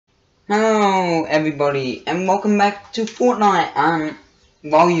Hello everybody and welcome back to Fortnite.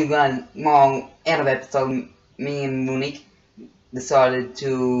 While out of episode, me and Monique decided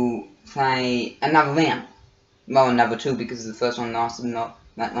to play another round. Well, another two because the first one lasted not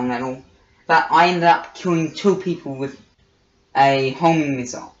that long at all. But I ended up killing 2 people with a homing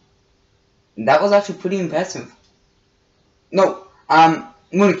missile. That was actually pretty impressive. No,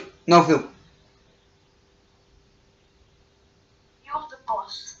 Monique, no Phil. You're the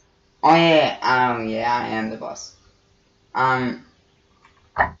boss. Oh yeah, I am the boss. And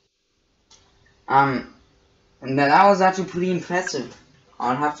that was actually pretty impressive.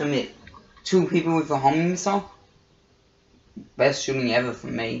 I'd have to admit, 2 people with a homing missile, best shooting ever for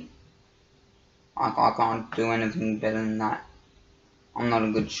me. I can't do anything better than that. I'm not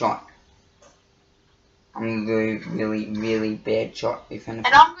a good shot. I'm a very, really bad shot, if anything.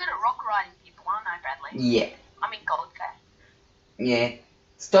 And I'm good at rock riding people, aren't I, Bradley? Yeah. I'm in gold, okay? Yeah.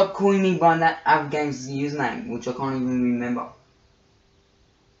 Stop calling me by that other game's username, which I can't even remember.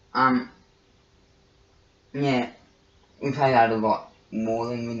 Yeah. We play that a lot more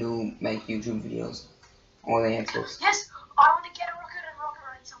than we do make YouTube videos or the Xbox. Yes, I want to get a rocket and rocket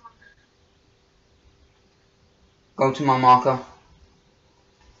ride someone. Go to my marker.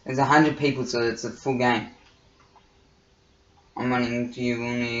 There's 100 people, so it's a full game. I'm running into you,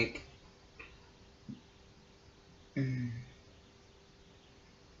 Nick.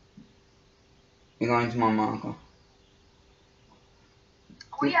 You're going to my marker.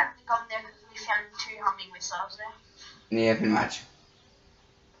 We haven't gone there because we found 2 humming missiles there. Yeah, pretty much.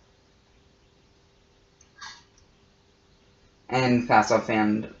 And plus I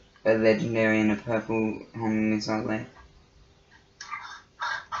found a legendary and a purple homing missile there.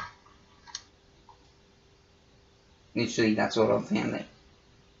 Literally, that's what I found there.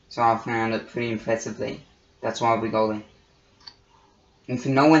 So I found it pretty impressively. That's why we go there. And if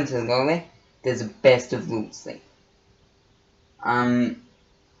you know when to go there, there's a best of rules there.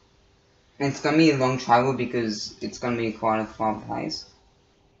 It's gonna be a long travel because it's gonna be quite a far place.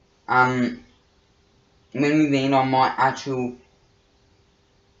 When we land, I might actually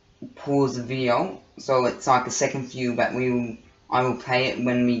pause the video, so it's like a second view, but I will play it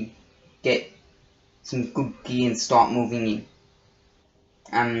when we get some good gear and start moving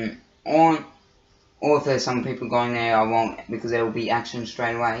in. Or if there's some people going there, I won't, because there will be action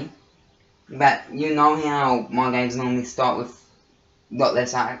straight away. But you know how my games normally start with a lot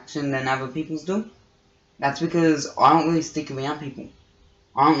less action than other people's do? That's because I don't really stick around people.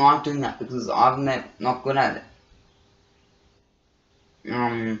 I don't like doing that because I'm not good at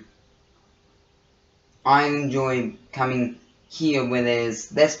it. I enjoy coming here where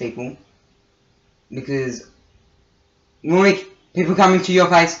there's less people because Monique, people coming to your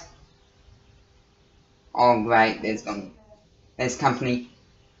place. Oh great, there's company.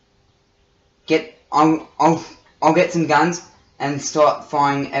 I'll get some guns and start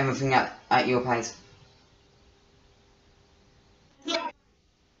firing everything at your place.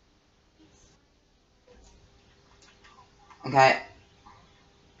 Okay.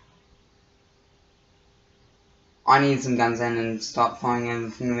 I need some guns then and start firing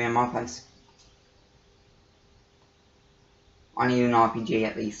everything around my place. I need an RPG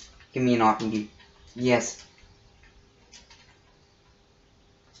at least. Give me an RPG. Yes.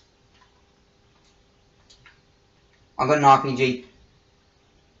 I got an RPG.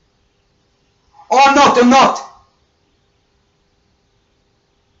 Oh, I'm not!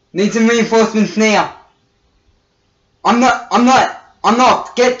 Need some reinforcements now. I'm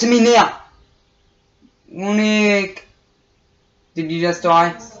not! Get to me now! Monique! Did you just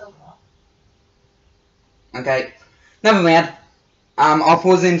die? Okay. Never mind. I'll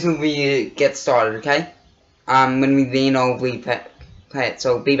pause until we get started, okay? When we then I'll replay it,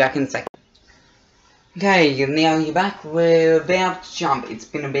 so be back in a second. Okay, now you're back. We're about to jump. It's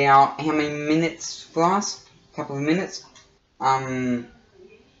been about how many minutes for us? A couple of minutes. And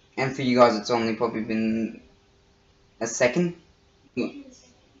for you guys it's only probably been a second.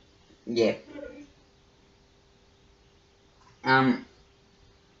 Yeah. I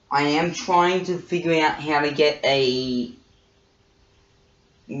am trying to figure out how to get a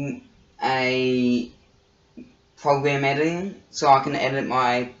program editing so I can edit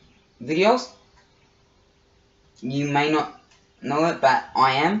my videos. You may not know it, but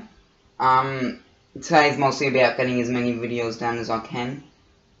I am. Today is mostly about getting as many videos done as I can.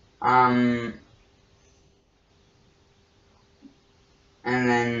 And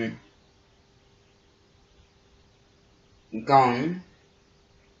then going.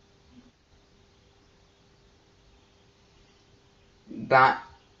 But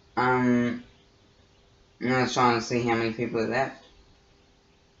I'm just trying to see how many people are left.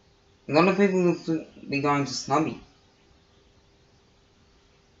 A lot of people look to be going to Snobby.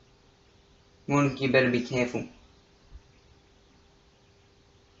 Well, you better be careful.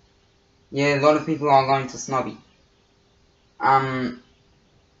 Yeah, a lot of people are going to Snobby.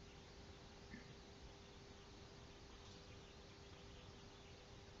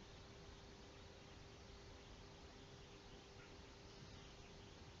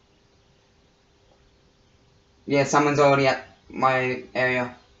 Yeah, someone's already at my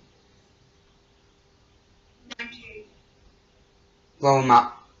area. Blow them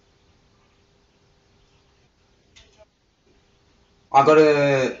up. I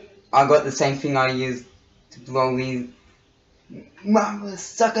got the same thing I used to blow these. Mama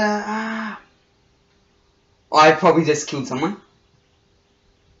sucker! Ah! I probably just killed someone.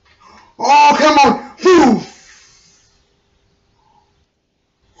 Oh, come on! Phew!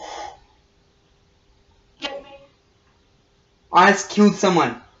 I just killed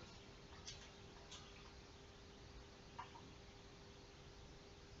someone.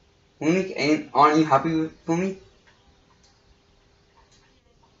 Unique, aren't you happy for me?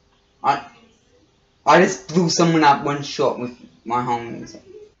 I just blew someone up one shot with my homies.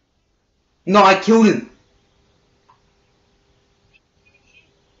 No, I killed him.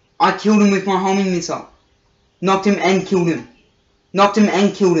 I killed him with my homing missile. Knocked him and killed him. Knocked him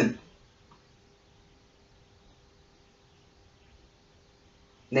and killed him.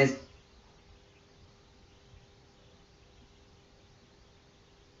 There's...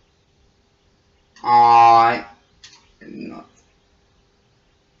 I... Not...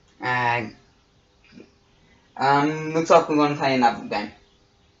 Looks like we're gonna play another game.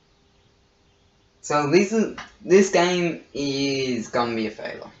 So this game is gonna be a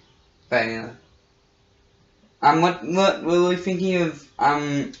failure. What were we thinking of?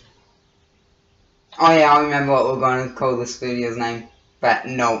 Oh yeah, I remember what we're gonna call this video's name, but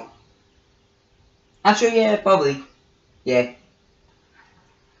no. Actually, yeah, probably. Yeah.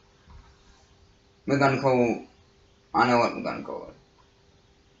 We're gonna call... I know what we're gonna call it.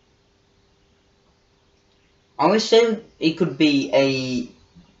 I wish it could be a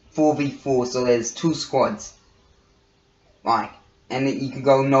 4v4, so there's 2 squads. Like, and you could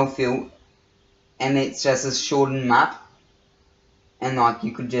go no field, and it's just a shortened map. And like,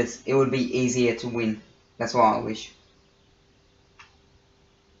 you could just... It would be easier to win. That's what I wish.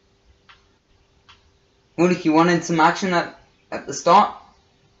 Well, if you wanted some action at the start...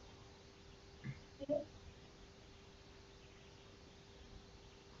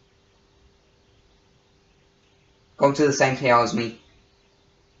 Go to the same tower as me.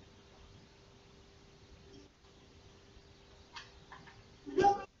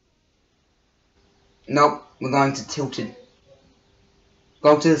 Nope, we're going to Tilted.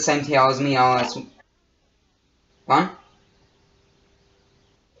 Go to the same tower as me, One?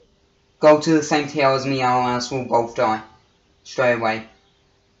 Go to the same tower as me, or else we'll both die. Straight away.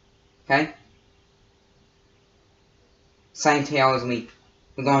 Okay? Same tower as me.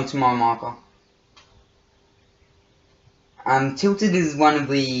 We're going to my marker. Tilted is one of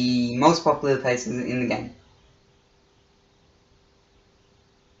the most popular places in the game.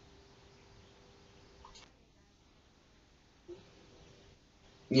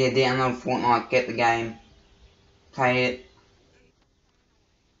 Yeah, download Fortnite, get the game, play it.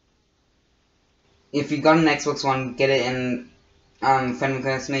 If you got an Xbox One, get it and friend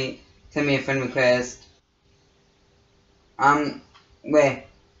request me. Send me a friend request. Where?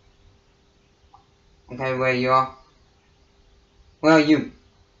 Okay, where you are? Where are you?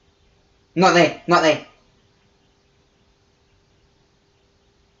 Not there, not there.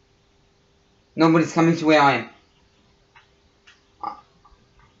 Nobody's coming to where I am.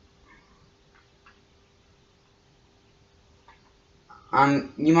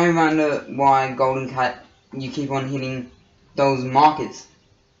 You may wonder why Golden Cat, you keep on hitting those markers.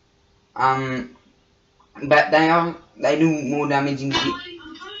 But they do more damage in...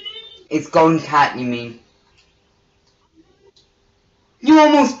 It's Golden Cat, you mean. You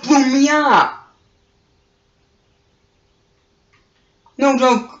almost blew me up! No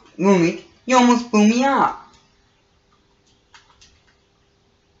joke, Rumik. You almost blew me up.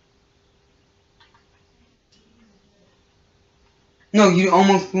 No, you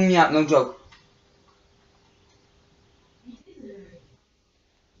almost blew me up, no joke.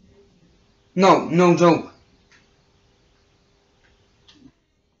 No, no joke.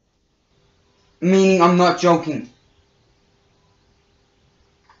 Meaning I'm not joking.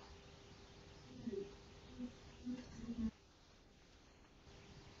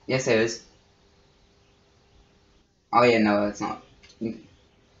 Yes, it is. Oh yeah, no, it's not. You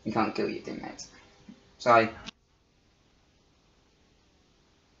can't kill your teammates. Sorry.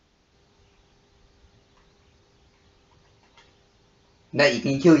 that you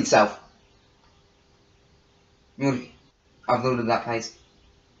can kill yourself. Look, I've loaded that place.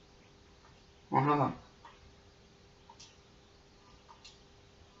 Oh, have I?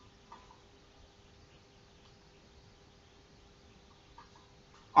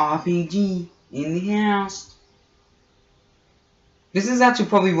 RPG in the house. This is actually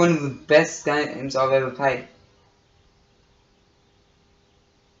probably one of the best games I've ever played.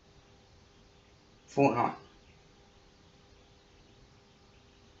 Fortnite.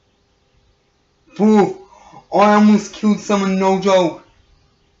 Bro, I almost killed someone, no joke.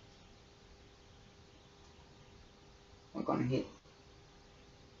 I got a hit.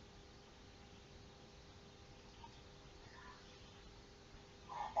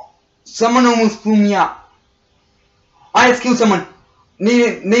 Someone almost blew me up. I just killed someone.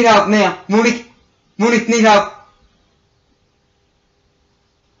 Need help now. Monique, need help.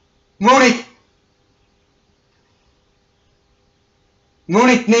 Monique,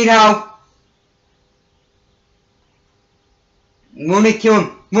 need help. Monique, kill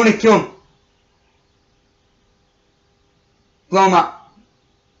him. Kill him. Blow him up.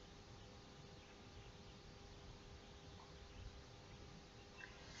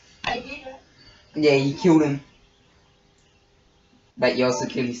 Yeah, you killed him. But you also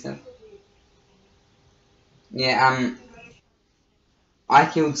killed yourself. Yeah, I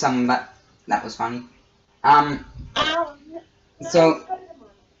killed someone, but that was funny. So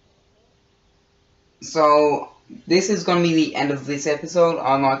this is gonna be the end of this episode.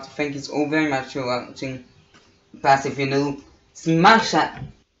 I'd like to thank you all very much for watching. Plus, if you're new, smash that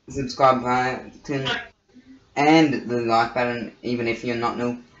subscribe button and the like button, even if you're not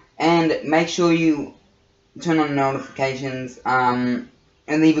new. And make sure you turn on notifications, and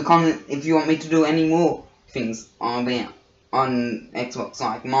leave a comment if you want me to do any more things on Xbox,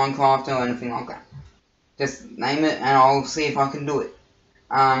 like Minecraft or anything like that. Just name it and I'll see if I can do it.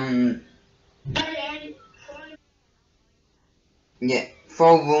 Yeah,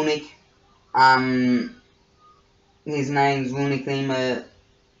 follow Runic. His name's Runic Lima,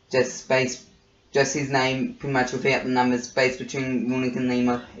 just his name, pretty much without the numbers, space between Runic and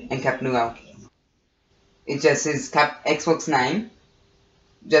Lima, and capital L. It's just his Xbox name,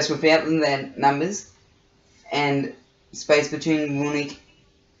 just without the numbers, and space between Runic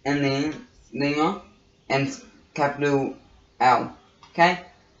and then Lima, and capital L. Okay?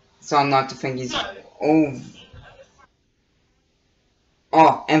 So I'd like to thank you all.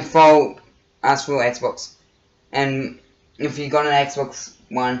 Oh, and follow us for Xbox. And if you got an Xbox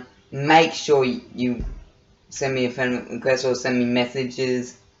One, make sure you send me a friend request or send me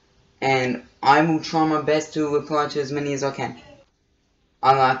messages, and I will try my best to reply to as many as I can.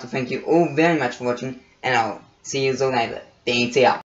 I'd like to thank you all very much for watching, and I'll see you all later. Thanks out.